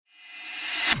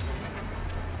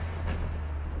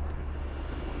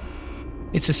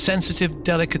It's a sensitive,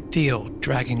 delicate deal,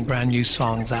 dragging brand new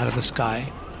songs out of the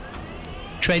sky,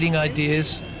 trading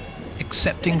ideas,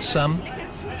 accepting some,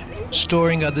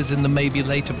 storing others in the maybe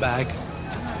later bag,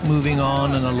 moving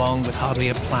on and along with hardly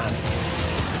a plan.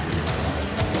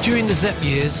 During the Zepp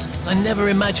years, I never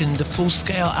imagined a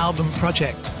full-scale album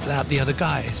project without the other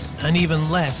guys, and even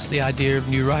less the idea of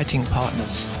new writing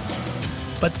partners.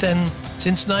 But then,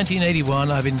 since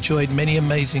 1981, I've enjoyed many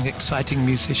amazing, exciting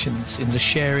musicians in the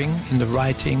sharing, in the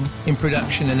writing, in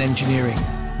production and engineering.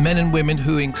 Men and women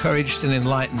who encouraged and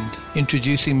enlightened,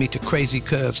 introducing me to crazy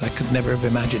curves I could never have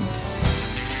imagined.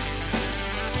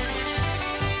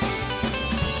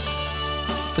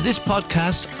 For this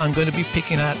podcast, I'm going to be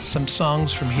picking out some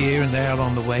songs from here and there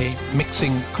along the way,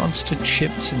 mixing constant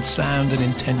shifts in sound and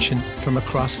intention from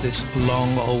across this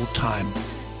long old time.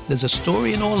 There's a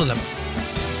story in all of them.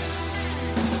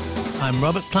 I'm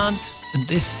Robert Plant, and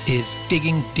this is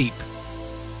Digging Deep.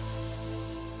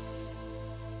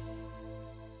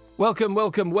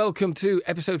 Welcome to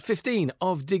episode 15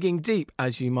 of Digging Deep.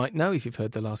 As you might know, if you've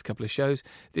heard the last couple of shows,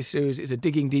 this series is a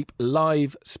Digging Deep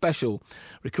live special,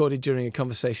 recorded during a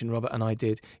conversation Robert and I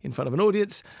did in front of an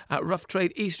audience at Rough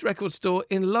Trade East Record Store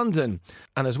in London.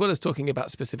 And as well as talking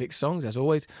about specific songs, as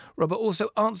always, Robert also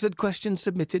answered questions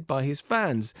submitted by his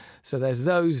fans. So there's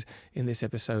those in this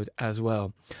episode as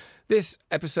well. This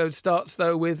episode starts,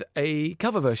 though, with a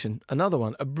cover version, another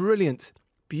one, a brilliant,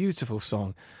 beautiful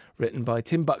song written by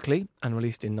Tim Buckley and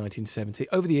released in 1970.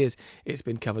 Over the years, it's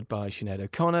been covered by Sinéad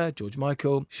O'Connor, George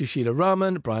Michael, Sheila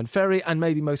Rahman, Brian Ferry, and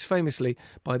maybe most famously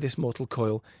by this mortal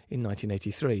Coil in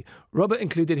 1983. Robert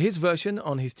included his version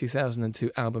on his 2002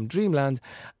 album Dreamland,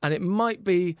 and it might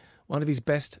be one of his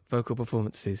best vocal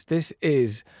performances. This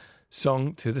is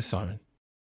Song to the Siren.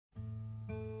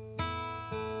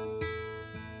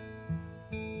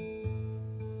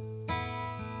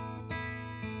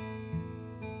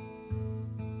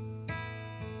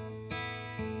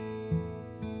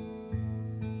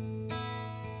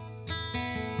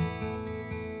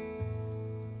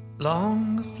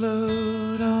 Long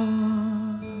afloat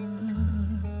on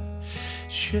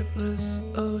shipless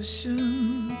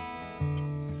ocean,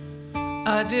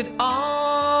 I did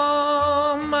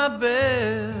all my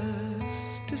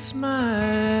best to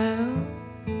smile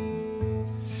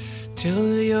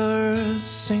till your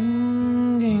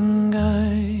singing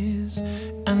eyes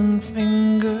and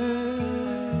fingers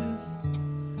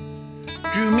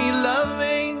drew me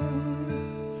loving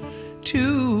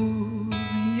to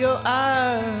your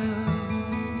eyes.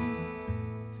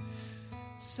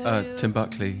 Tim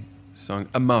Buckley song,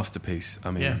 a masterpiece.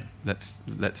 I mean,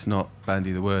 let's not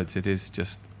bandy the words. It is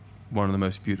just one of the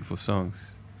most beautiful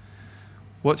songs.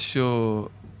 How did your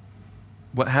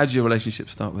relationship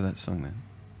start with that song then?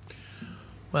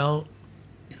 Well,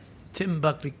 Tim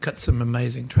Buckley cut some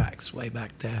amazing tracks way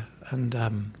back there, and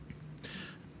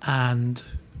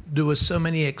there were so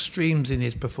many extremes in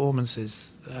his performances.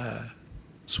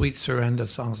 Sweet Surrender,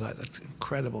 songs like that,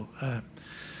 incredible.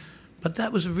 But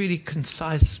that was a really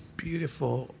concise,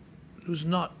 beautiful. There was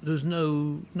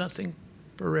nothing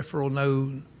peripheral,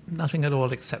 nothing at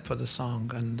all except for the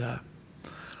song. And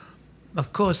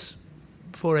of course,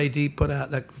 4AD put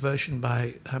out that version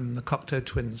by the Cocteau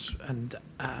Twins, and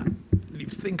you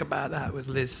think about that with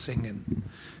Liz singing,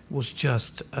 it was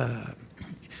just.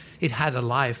 It had a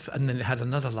life, and then it had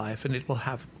another life, and it will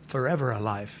have forever a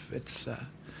life.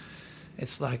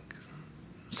 It's like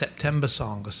September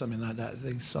Song or something like that.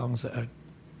 These songs that are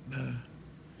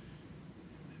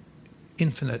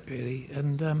infinite, really.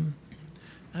 And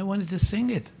I wanted to sing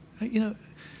it.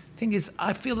 Thing is,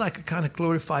 I feel like a kind of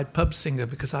glorified pub singer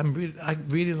because I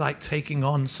really like taking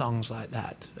on songs like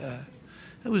that.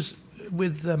 It was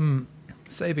with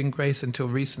Saving Grace until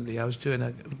recently. I was doing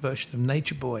a version of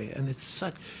Nature Boy, and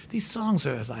these songs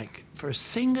are like for a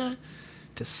singer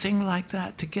to sing like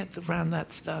that, to get around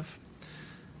that stuff.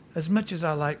 As much as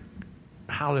I like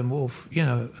Howlin' Wolf,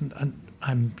 and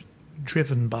I'm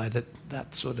driven by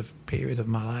that sort of period of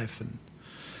my life,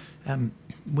 and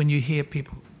when you hear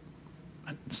people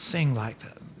sing like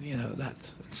that, that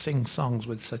sing songs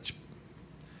with such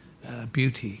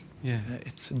beauty,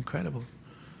 it's incredible.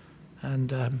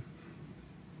 And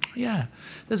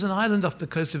there's an island off the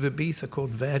coast of Ibiza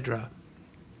called Verdra,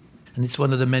 and it's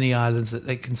one of the many islands that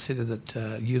they consider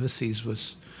that Ulysses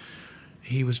was.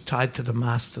 He was tied to the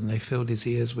mast, and they filled his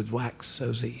ears with wax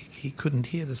so that he couldn't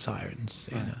hear the sirens.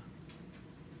 Right.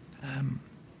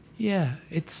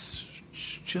 It's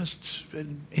just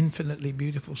an infinitely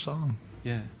beautiful song.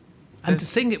 Yeah, and to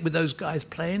sing it with those guys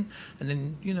playing, and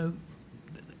then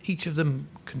each of them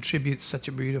contributes such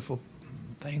a beautiful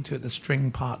thing to it. The string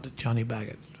part that Johnny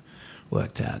Baggett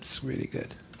worked out is really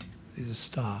good. He's a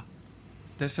star.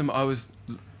 There's some. I was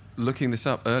looking this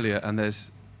up earlier, and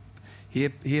he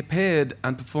appeared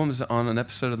and performs on an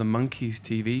episode of the Monkees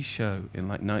TV show in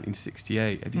like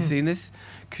 1968. Have you seen this?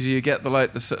 Because you get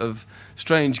the sort of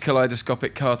strange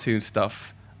kaleidoscopic cartoon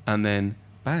stuff, and then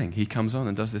bang, he comes on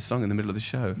and does this song in the middle of the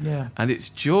show. Yeah. And it's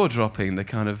jaw-dropping, the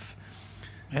kind of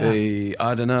the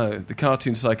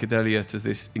cartoon psychedelia to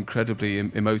this incredibly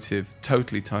emotive,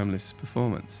 totally timeless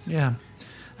performance. Yeah.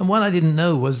 And what I didn't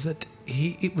know was that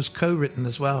it was co-written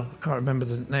as well. I can't remember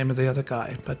the name of the other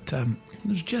guy, but it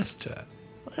was just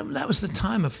that was the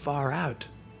time of Far Out.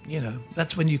 You know,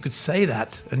 that's when you could say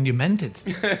that and you meant it.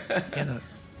 You know.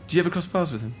 Did you ever cross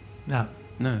paths with him? No.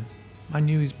 I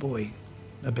knew his boy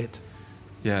a bit.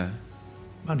 Yeah.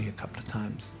 Only a couple of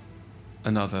times.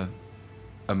 Another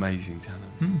amazing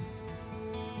talent.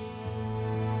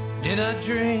 Did I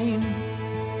dream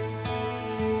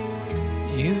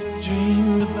you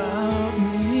dreamed about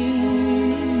me?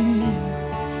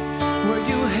 Were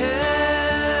you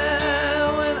here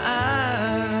when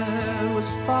I was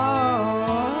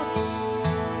fox?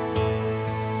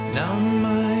 Now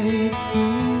my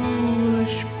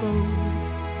foolish boat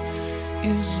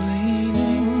is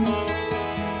leaning,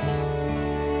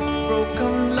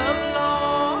 broken love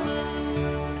lawn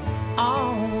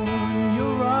on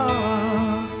your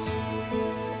rocks.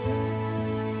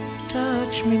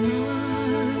 Touch me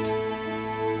not,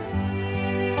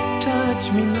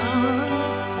 touch me not.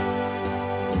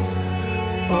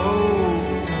 Oh,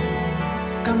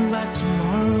 come back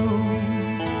tomorrow.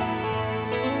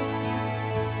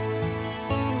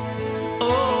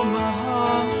 Oh, my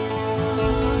heart.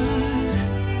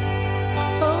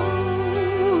 Oh,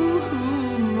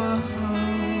 my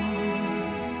heart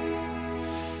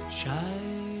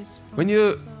shines from When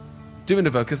you're doing a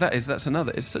vocal, because that's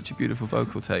another. It's such a beautiful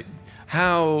vocal take.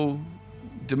 How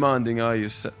demanding are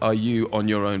you on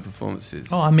your own performances?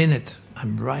 Oh, I'm in it.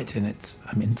 I'm right in it.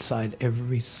 I'm inside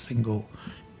every single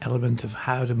element of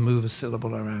how to move a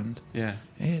syllable around. Yeah.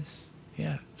 It's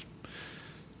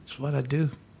what I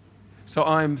do. So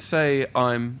I'm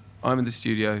in the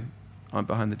studio, I'm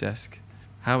behind the desk.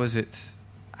 How is it?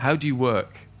 How do you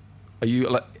work? Are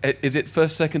you is it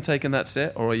first, second take and that's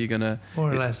it, or are you gonna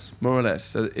More or less. More or less.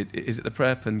 So is it the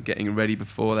prep and getting ready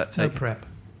before that take? No prep.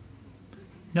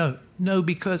 No,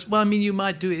 because you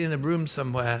might do it in a room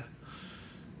somewhere,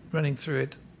 running through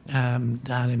it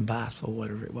down in Bath or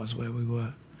whatever it was where we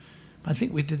were. I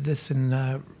think we did this in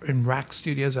Rack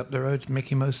Studios up the road,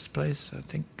 Mickey Most's place. I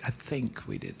think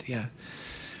we did, yeah.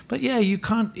 But yeah, you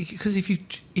can't, because if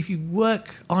you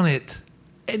work on it,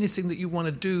 anything that you want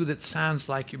to do that sounds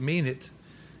like you mean it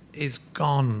is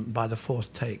gone by the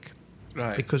fourth take.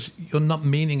 Right. Because you're not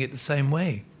meaning it the same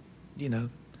way, you know.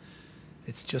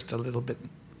 It's just a little bit,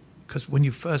 because when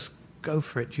you first go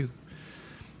for it,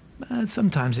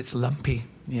 sometimes it's lumpy.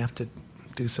 You have to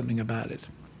do something about it.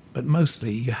 But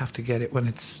mostly you have to get it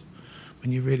when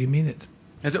you really mean it.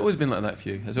 Has it always been like that for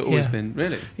you? Has it always been,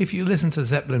 really? If you listen to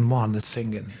Zeppelin 1 that's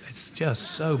singing, it's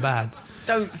just so bad.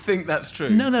 Don't think that's true.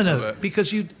 No.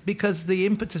 Because the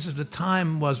impetus of the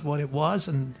time was what it was,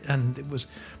 and it was.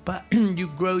 But you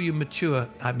grow, you mature.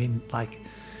 I mean, like,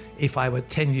 if I were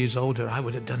 10 years older, I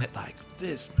would have done it like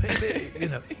this, baby, you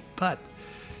know. But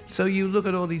so you look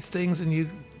at all these things, and you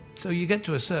get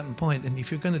to a certain point, and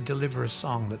if you're going to deliver a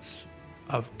song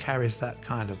carries that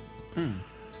kind of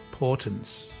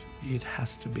importance, it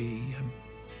has to be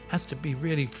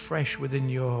really fresh within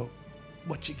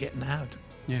what you're getting out.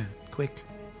 Yeah. Quick.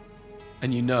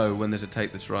 And you know when there's a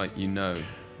take that's right, you know.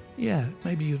 Yeah,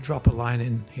 maybe you drop a line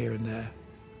in here and there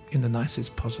in the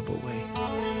nicest possible way.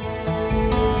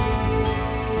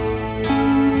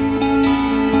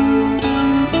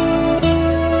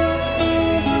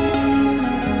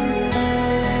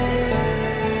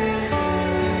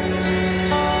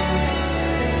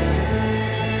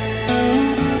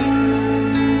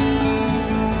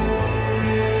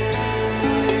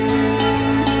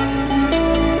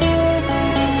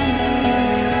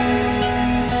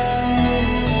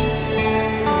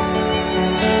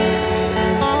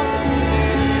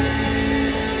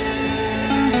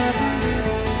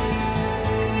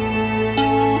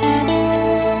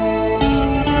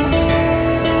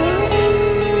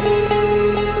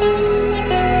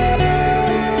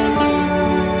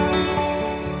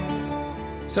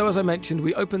 So as I mentioned,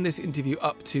 we opened this interview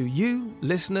up to you,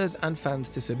 listeners and fans,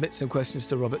 to submit some questions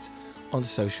to Robert on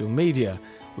social media,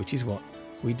 which is what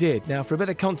we did. Now, for a bit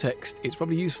of context, it's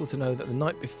probably useful to know that the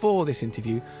night before this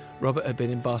interview, Robert had been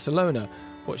in Barcelona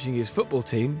watching his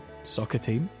soccer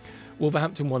team,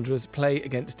 Wolverhampton Wanderers play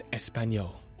against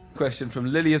Espanyol. Question from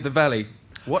Lily of the Valley.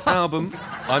 What album?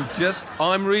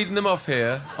 I'm reading them off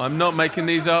here. I'm not making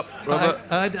these up, Robert.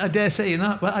 I dare say you're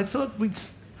not. But I thought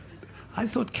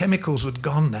Chemicals had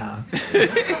gone now.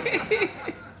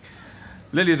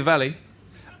 Lily of the Valley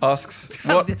asks,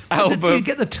 what album... Do you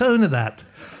get the tone of that?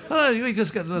 Oh, we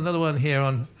just got another one here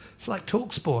on... It's like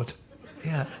TalkSport.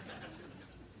 Yeah.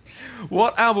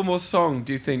 What album or song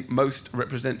do you think most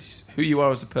represents who you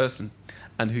are as a person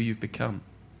and who you've become?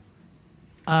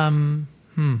 I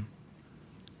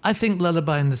think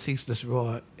Lullaby and the Ceaseless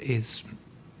Roar is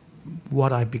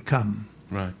what I become.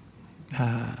 Right.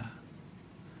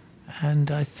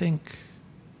 And I think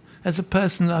as a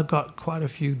person, I've got quite a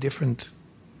few different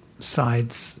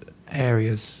sides,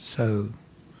 areas. So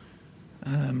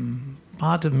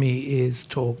part of me is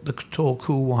the Tall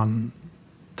Cool One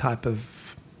type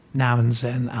of Now and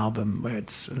Zen album, where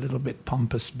it's a little bit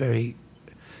pompous, very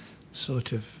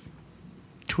sort of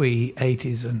twee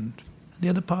 80s. And the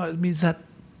other part of me is that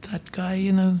guy,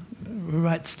 who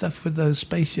writes stuff with those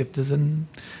space shifters and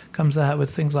comes out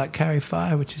with things like Carry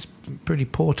Fire, which is pretty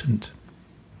portent.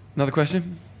 Another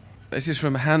question. This is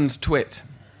from Hans Twit.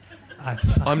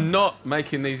 I'm not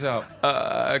making these up.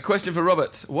 A question for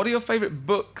Robert. What are your favourite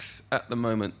books at the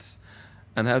moment?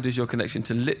 And how does your connection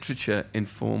to literature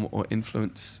inform or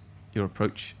influence your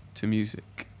approach to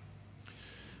music?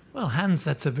 Well, Hans,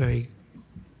 that's a very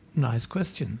nice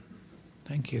question.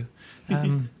 Thank you.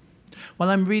 Well,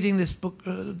 I'm reading this book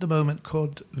at the moment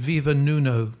called Viva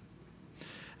Nuno.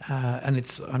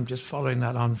 And I'm just following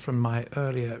that on from my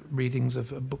earlier readings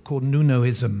of a book called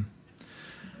Nunoism.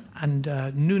 And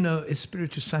Nuno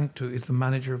Espiritu Sancto is the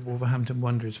manager of Wolverhampton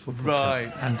Wanderers football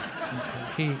club.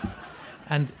 Right.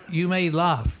 And you may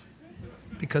laugh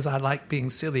because I like being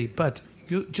silly, but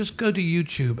you just go to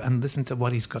YouTube and listen to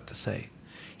what he's got to say.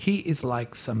 He is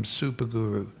like some super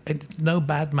guru. And no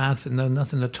bad mouth and no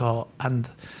nothing at all. And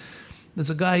there's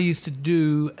a guy who used to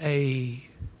do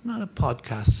not a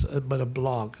podcast, but a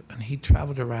blog, and he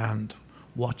travelled around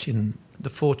watching the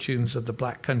fortunes of the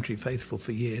Black Country faithful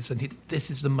for years. And this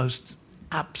is the most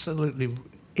absolutely,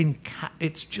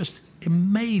 it's just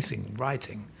amazing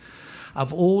writing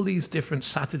of all these different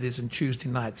Saturdays and Tuesday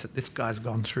nights that this guy's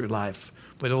gone through life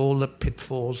with all the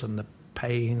pitfalls and the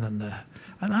pain and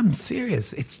I'm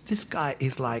serious. This guy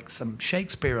is like some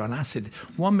Shakespeare on acid.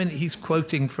 1 minute he's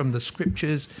quoting from the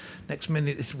scriptures, next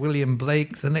minute it's William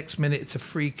Blake, the next minute it's a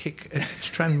free kick at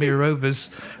Tranmere Rovers,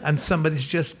 and somebody's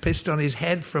just pissed on his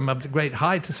head from a great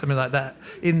height or something like that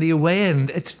in the away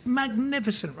end. It's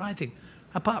magnificent writing.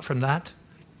 Apart from that,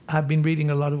 I've been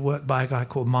reading a lot of work by a guy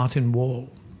called Martin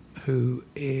Wall, who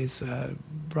is a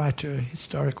writer,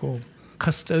 historical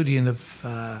custodian of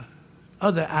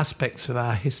other aspects of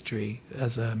our history,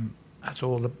 as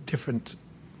all the different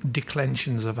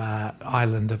declensions of our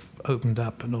island have opened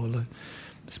up, and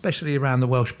especially around the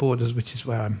Welsh borders, which is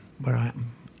where I'm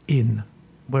in.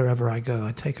 Wherever I go,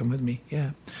 I take them with me.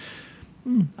 Yeah,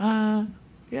 I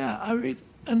read,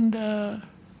 and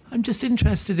I'm just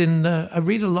interested in. I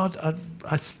read a lot. I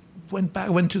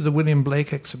went to the William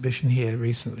Blake exhibition here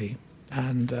recently,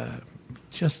 and I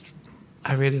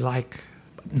really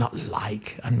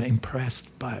I'm impressed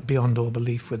beyond all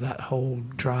belief with that whole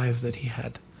drive that he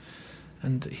had,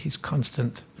 and his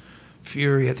constant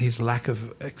fury at his lack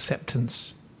of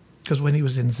acceptance. Because when he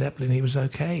was in Zeppelin, he was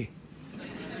okay.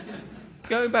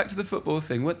 Going back to the football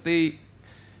thing,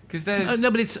 because there's... No,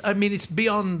 but it's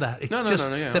beyond that. It's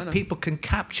that people can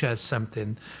capture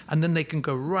something and then they can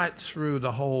go right through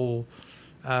the whole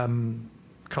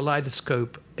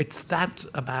kaleidoscope. It's that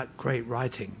about great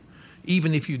writing.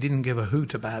 Even if you didn't give a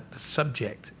hoot about the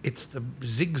subject, it's the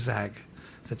zigzag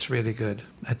that's really good.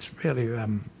 That's really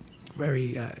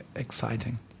very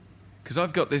exciting. Because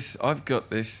I've got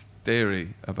this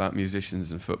theory about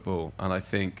musicians and football, and I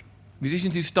think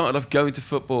musicians who started off going to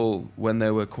football when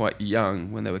they were quite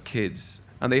young, when they were kids,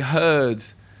 and they heard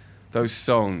those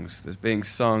songs that's being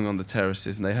sung on the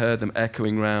terraces, and they heard them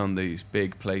echoing round these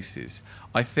big places.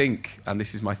 I think, and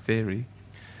this is my theory,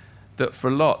 that for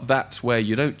a lot, that's where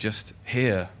you don't just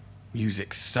hear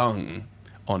music sung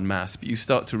en masse, but you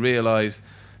start to realise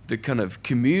the kind of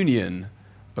communion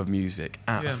of music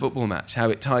at a football match,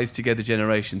 how it ties together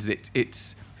generations.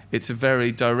 It's a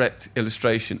very direct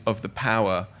illustration of the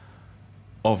power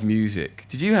of music.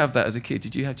 Did you have that as a kid?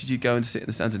 Did you go and sit in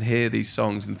the stands and hear these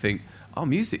songs and think, oh,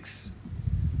 music's...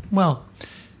 Well,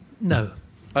 no.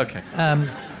 Okay.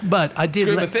 But I did...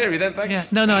 Screw my theory then,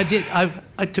 thanks. Yeah, no, I did. I,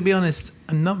 to be honest,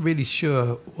 I'm not really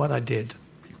sure what I did.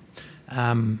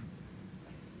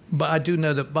 But I do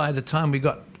know that by the time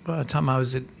I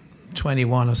was at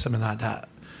 21 or something like that,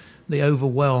 the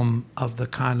overwhelm of the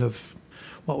kind of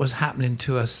what was happening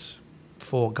to us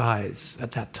 4 guys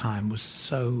at that time was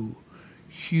so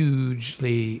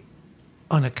hugely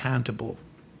unaccountable.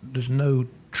 There's no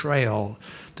trail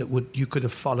that you could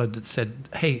have followed that said,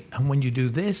 hey, and when you do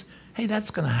this, hey,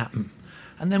 that's going to happen.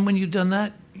 And then when you've done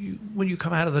that, when you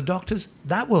come out of the doctors,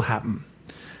 that will happen.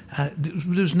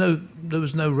 There was no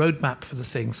roadmap for the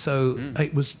thing, so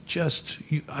it was just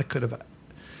I could have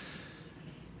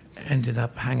ended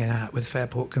up hanging out with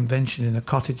Fairport Convention in a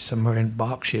cottage somewhere in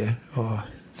Berkshire,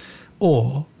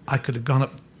 or I could have gone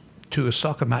up to a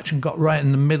soccer match and got right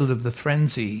in the middle of the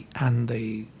frenzy and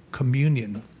the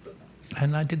communion,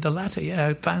 and I did the latter. Yeah,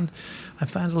 I found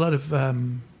a lot of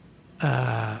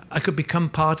I could become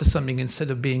part of something instead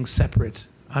of being separate.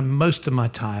 Most of my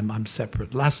time, I'm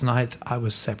separate. Last night, I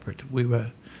was separate. We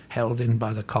were held in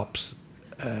by the cops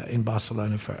in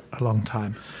Barcelona for a long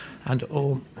time. And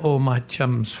all my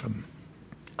chums from,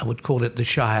 I would call it the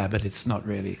Shire, but it's not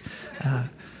really.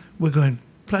 We're going,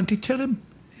 Planty, tell him.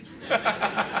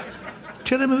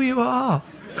 Tell him who you are.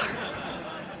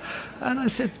 And I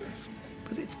said,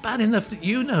 but it's bad enough that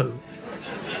you know.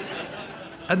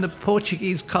 And the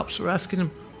Portuguese cops were asking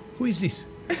him, who is this?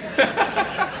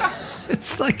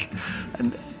 It's like,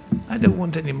 and I don't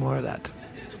want any more of that.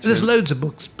 There's loads of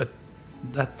books, but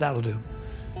that'll do.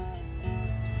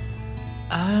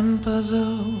 I'm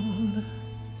puzzled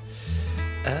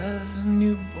as a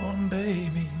newborn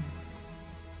baby.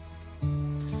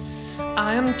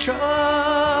 I am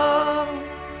troubled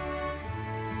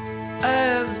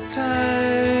as a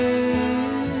tide.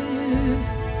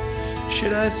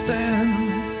 Should I stand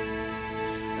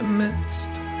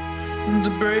amidst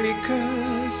the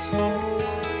breakers,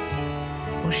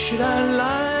 or should I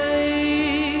lie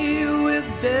with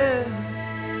death,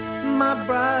 my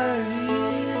bride?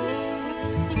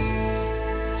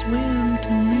 Swim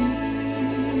to me,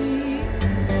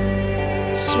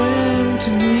 swim to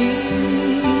me.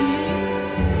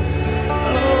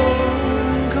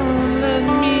 Oh, come on, let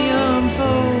me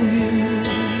unfold you.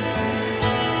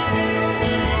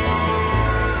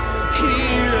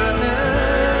 Here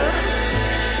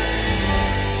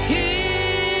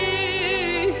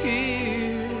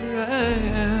I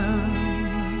am,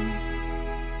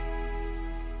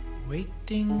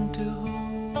 waiting to hold you.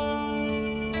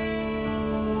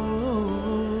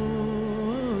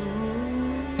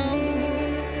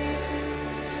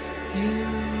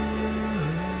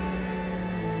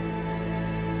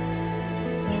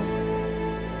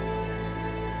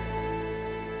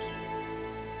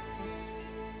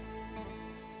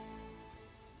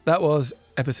 That was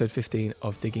episode 15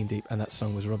 of Digging Deep, and that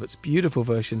song was Robert's beautiful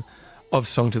version of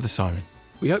Song to the Siren.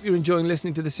 We hope you're enjoying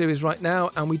listening to the series right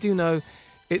now, and we do know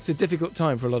it's a difficult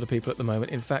time for a lot of people at the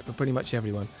moment, in fact for pretty much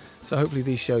everyone. So hopefully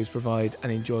these shows provide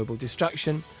an enjoyable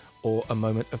distraction or a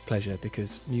moment of pleasure,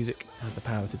 because music has the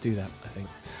power to do that, I think.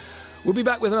 We'll be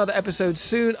back with another episode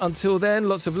soon. Until then,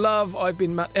 lots of love. I've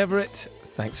been Matt Everett.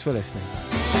 Thanks for listening.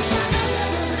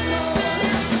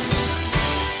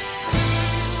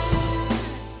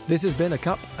 This has been a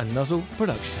Cup and Nuzzle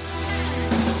production.